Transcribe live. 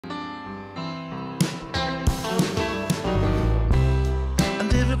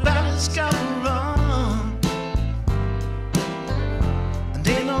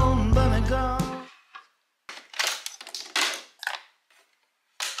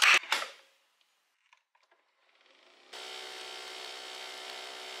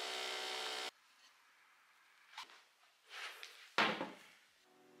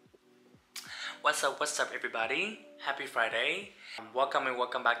What's up everybody? Happy Friday. Welcome and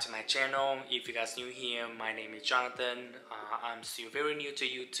welcome back to my channel. If you guys new here, my name is Jonathan. I'm still very new to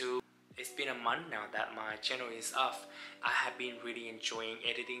YouTube. It's been a month now that my channel is up. I have been really enjoying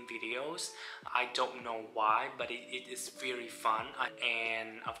editing videos. I don't know why, but it is very fun,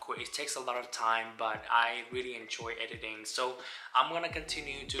 and of course it takes a lot of time, but I really enjoy editing, so I'm gonna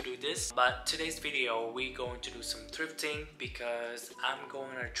continue to do this. But today's video we're going to do some thrifting because I'm going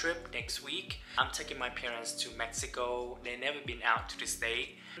on a trip next week. I'm taking my parents to Mexico. They've never been out to the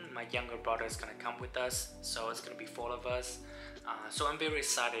state. My younger brother is gonna come with us, so it's gonna be 4 of us. So I'm very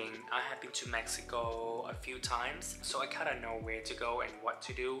excited. I have been to Mexico a few times, so I kind of know where to go and what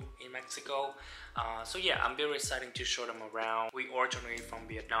to do in Mexico. So yeah, I'm very excited to show them around. We originally from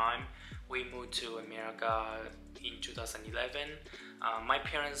Vietnam. We moved to America in 2011. My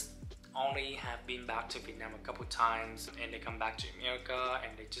parents only have been back to Vietnam a couple times, and they come back to America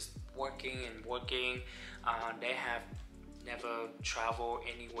and they're just working and working. They have never traveled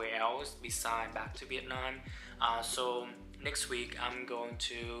anywhere else besides back to Vietnam. So next week I'm going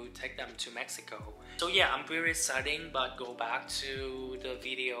to take them to Mexico. So yeah, I'm very excited, but go back to the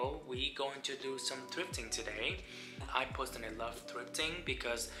video. We're going to do some thrifting today. I personally love thrifting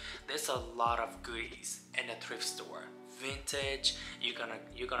because there's a lot of goodies in the thrift store. Vintage, you're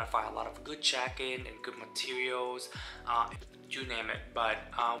gonna find a lot of good jacket and good materials, you name it. But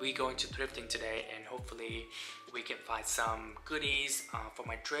we're going to thrifting today, and hopefully we can find some goodies for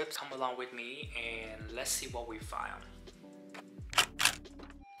my trips. Come along with me and let's see what we find.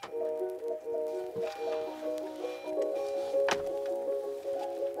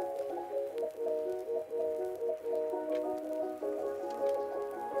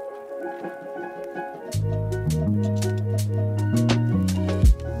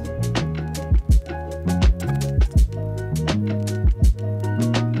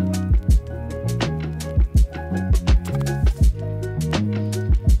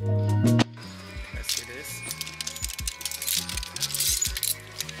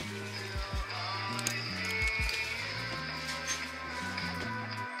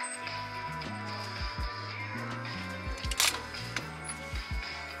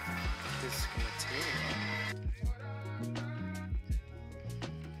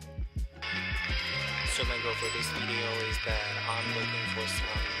 So my goal for this video is that I'm looking for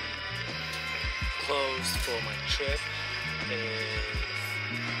some clothes for my trip.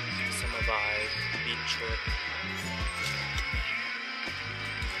 Some of my beach trip.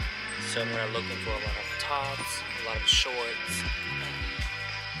 So I'm looking for a lot of tops, a lot of shorts.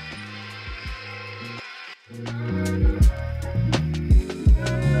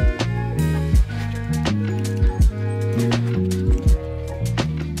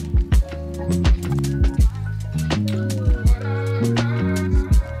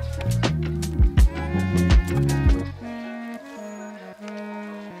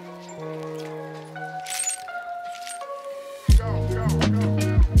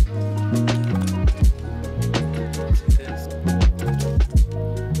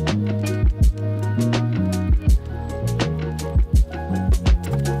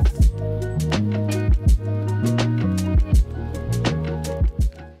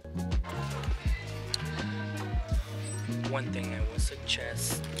 One thing I would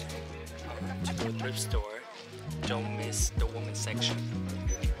suggest to go to a thrift store, don't miss the women's section.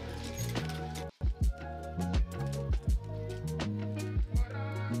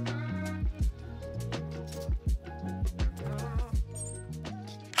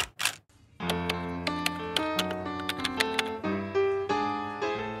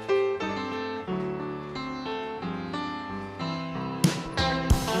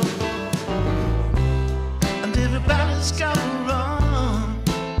 Everybody's got to run,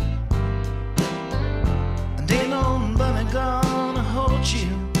 and ain't nobody gonna hold you,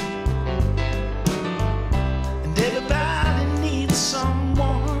 and everybody needs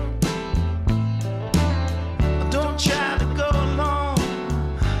someone. Don't try to go alone.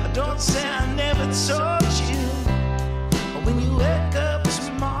 Don't say I never told you. When you wake up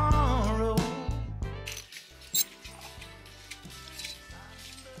tomorrow.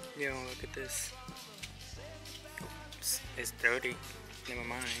 Yo, look at this. It's dirty. Never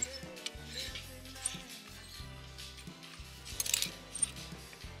mind.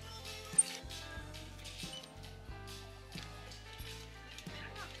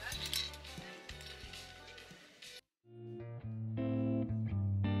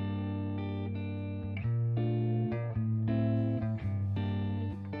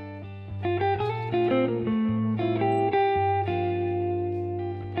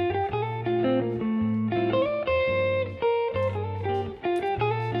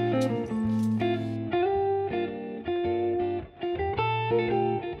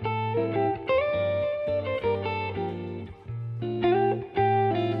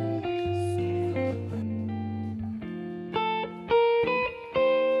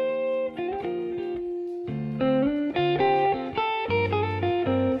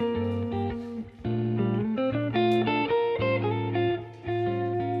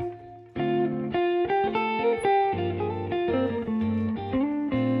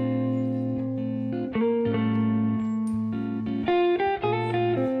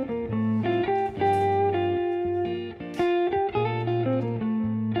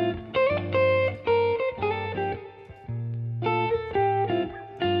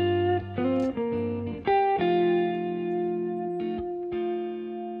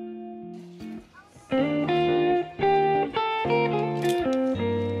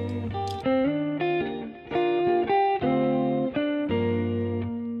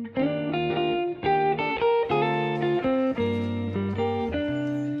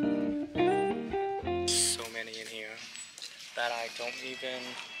 don't even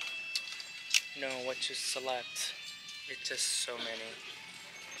know what to select. It's just so many.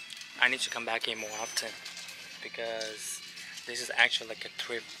 I need to come back here more often because this is actually like a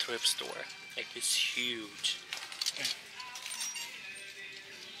thrift store. Like it's huge.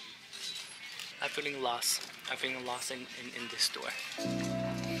 I'm feeling lost. I'm feeling lost in this store.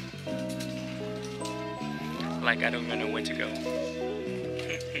 Like I don't even know where to go.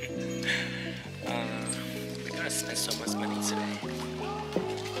 We're gonna spend so much money today.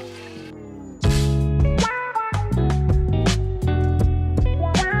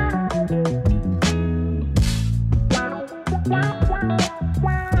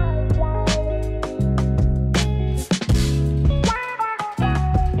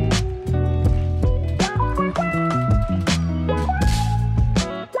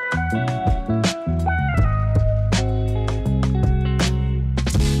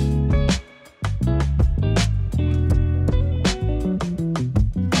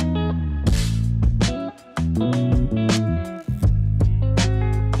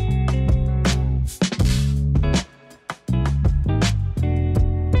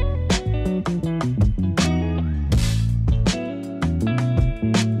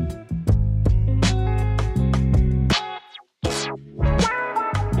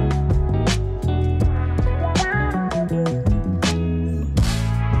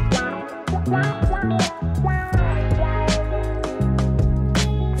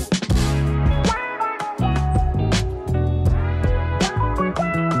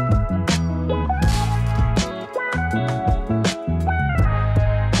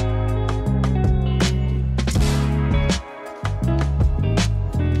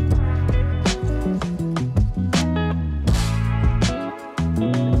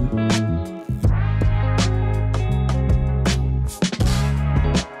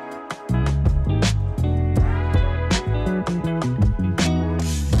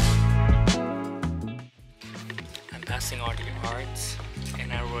 All the arts,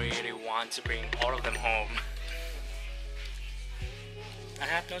 and I really want to bring all of them home. I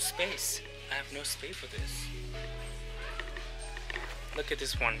have no space. I have no space for this. Look at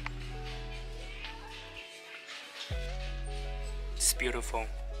this one. It's beautiful.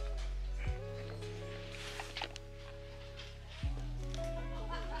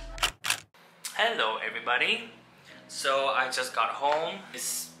 Hello everybody. So I just got home.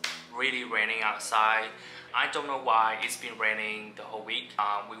 It's really raining outside. I don't know why it's been raining the whole week.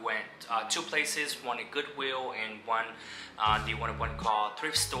 We went two places, one at Goodwill and one called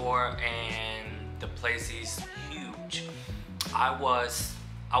Thrift Store, and the place is huge. I was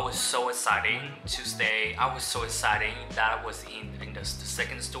so excited to stay. I was so excited that I was in the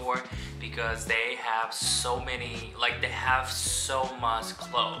second store because they have so many, like they have so much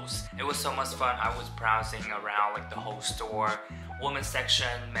clothes. It was so much fun. I was browsing around like the whole store. Women's section,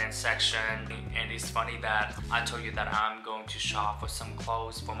 men's section, and it's funny that I told you that I'm going to shop for some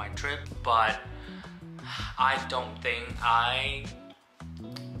clothes for my trip, but I don't think I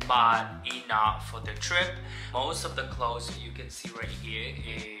bought enough for the trip. Most of the clothes you can see right here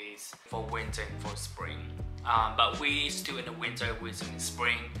is for winter and for spring, but we still in the winter, we're still in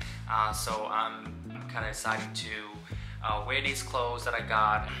spring, so I'm kind of excited to wear these clothes that I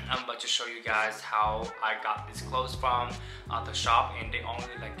got. I'm about to show you guys how I got these clothes from the shop, and they only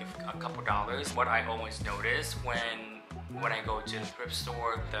like give a couple dollars. What I always notice when I go to the thrift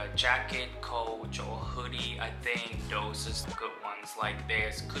store, the jacket, coat, or hoodie, I think those are the good ones. Like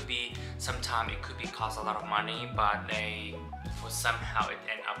there's could be sometimes it could be cost a lot of money, but they for somehow it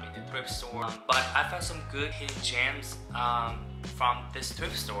end up in the thrift store. But I found some good hidden gems from this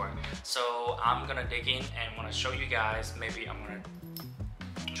thrift store, so I'm gonna dig in and want to show you guys. Maybe I'm gonna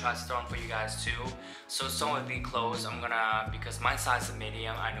try to on for you guys too. So some of the clothes I'm gonna, because my size is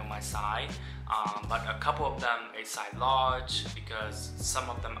medium, I know my size, but a couple of them a size large, because some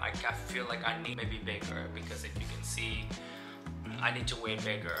of them I feel like I need maybe bigger, because if you can see I need to wear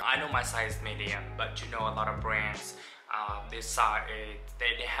bigger. I know my size is medium, but you know a lot of brands this size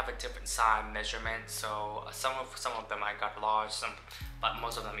they have a different size measurement, so some of them I got large, but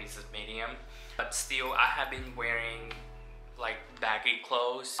most of them is medium. But still I have been wearing like baggy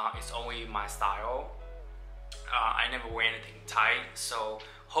clothes. It's only my style. I never wear anything tight, so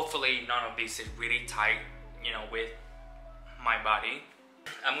hopefully none of these is really tight, you know, with my body.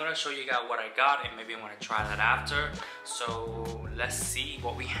 I'm gonna show you guys what I got, and maybe I'm gonna try that after. So let's see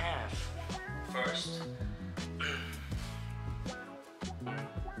what we have. First,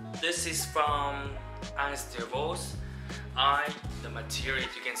 this is from Thrift. The material,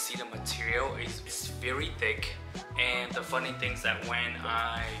 you can see the material is very thick, and the funny thing is that when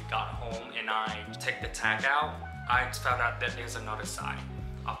I got home and I take the tag out, I found out that there's another side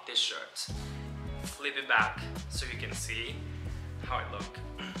of this shirt. Flip it back so you can see how it looks.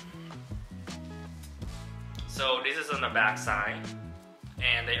 So this is on the back side,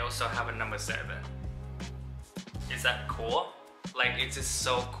 and they also have a number 7. Is that cool? Like, it's just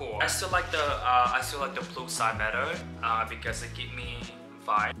so cool. I still like the blue side better because it gives me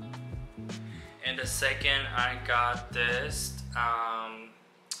vibe. And the second, I got this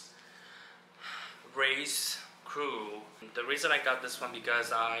race crew. The reason I got this one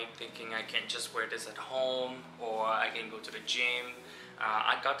because I'm thinking I can just wear this at home or I can go to the gym.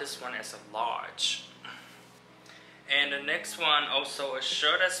 I got this one as a large. And the next one also a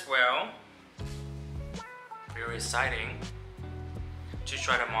shirt as well. Very exciting to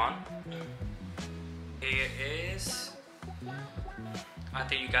try them on. Here is, I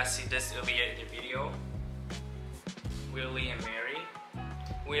think you guys see this earlier in the video. William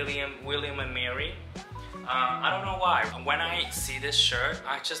and Mary. I don't know why. When I see this shirt,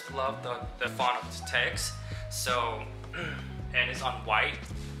 I just love the font of the text. So, and it's on white.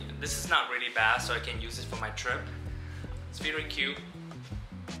 This is not really bad, so I can use it for my trip. It's very cute.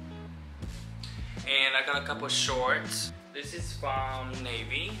 And I got a couple shorts. This is from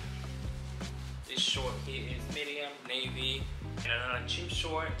Navy. This short here is medium, navy. And another cheap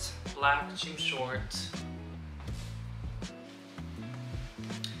short, black cheap short.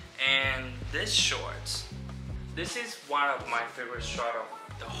 And this short. This is one of my favorite shorts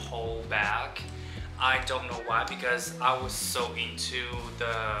of the whole bag. I don't know why, because I was so into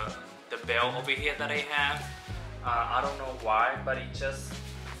the belt over here that I have. I don't know why, but it just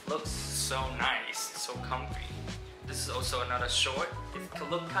looks so nice, so comfy. This is also another short. It can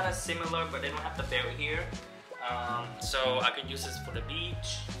look kind of similar, but they don't have the belt here. So I can use this for the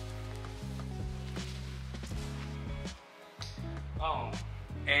beach. Oh,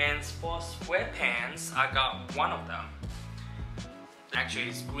 and for sweatpants, I got one of them. Actually,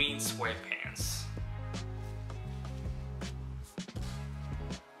 it's green sweatpants.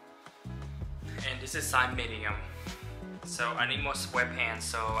 And this is size medium. So I need more sweatpants,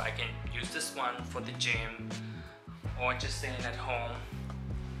 so I can use this one for the gym or just staying at home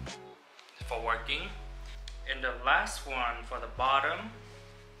for working. And the last one for the bottom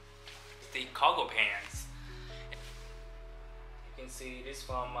is the cargo pants. You can see this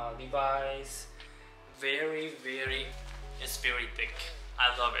from Levi's. It's very thick.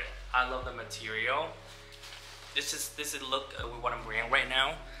 I love it. I love the material. This is look with what I'm wearing right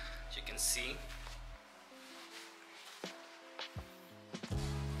now. As you can see.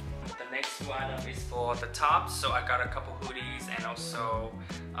 The next one is for the top. So I got a couple hoodies and also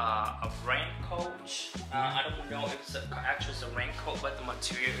a raincoat. I don't know if it's actually a raincoat, but the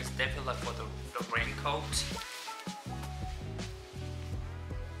material is definitely like for the raincoat.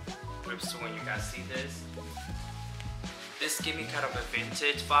 So when you guys see this, this gives me kind of a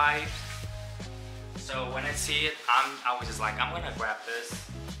vintage vibe. So when I see it, I was just like, I'm gonna grab this.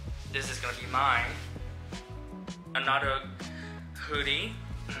 This is gonna be mine. Another hoodie.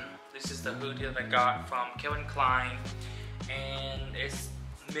 This is the hoodie that I got from Calvin Klein, and it's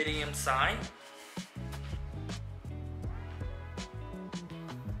medium size.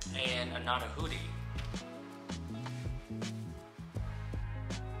 And another hoodie.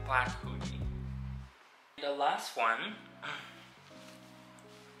 Black hoodie. The last one.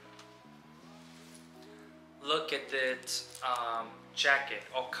 Look at that jacket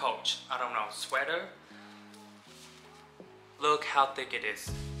or coat. I don't know, sweater. Look how thick it is.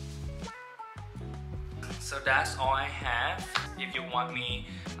 So that's all I have. If you want me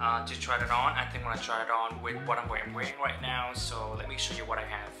to try it on, I think I'm gonna try it on with what I'm wearing right now. So let me show you what I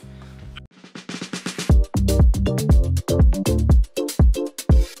have.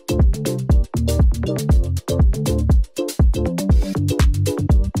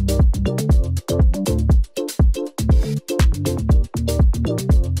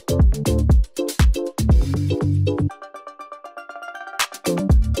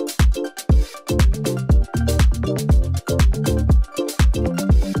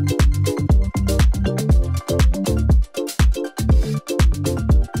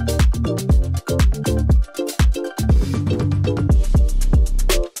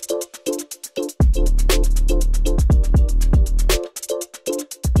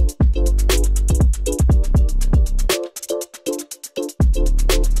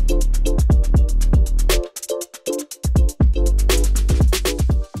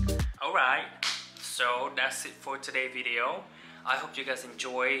 So that's it for today's video. I hope you guys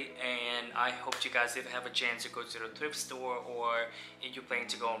enjoy, and I hope you guys, if you have a chance to go to the thrift store, or if you plan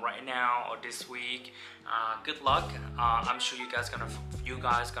to go right now or this week, good luck. I'm sure you guys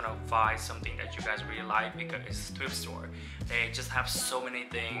gonna find something that you guys really like, because it's a thrift store. They just have so many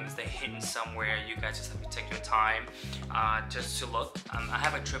things, they're hidden somewhere. You guys just have to take your time just to look. I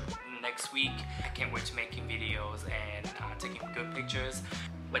have a trip next week. I can't wait to making videos and taking good pictures.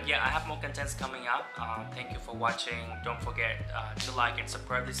 But yeah, I have more contents coming up. Thank you for watching. Don't forget to like and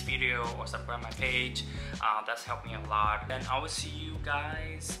subscribe this video, or subscribe my page. That's helped me a lot. And I will see you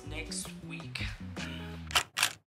guys next week.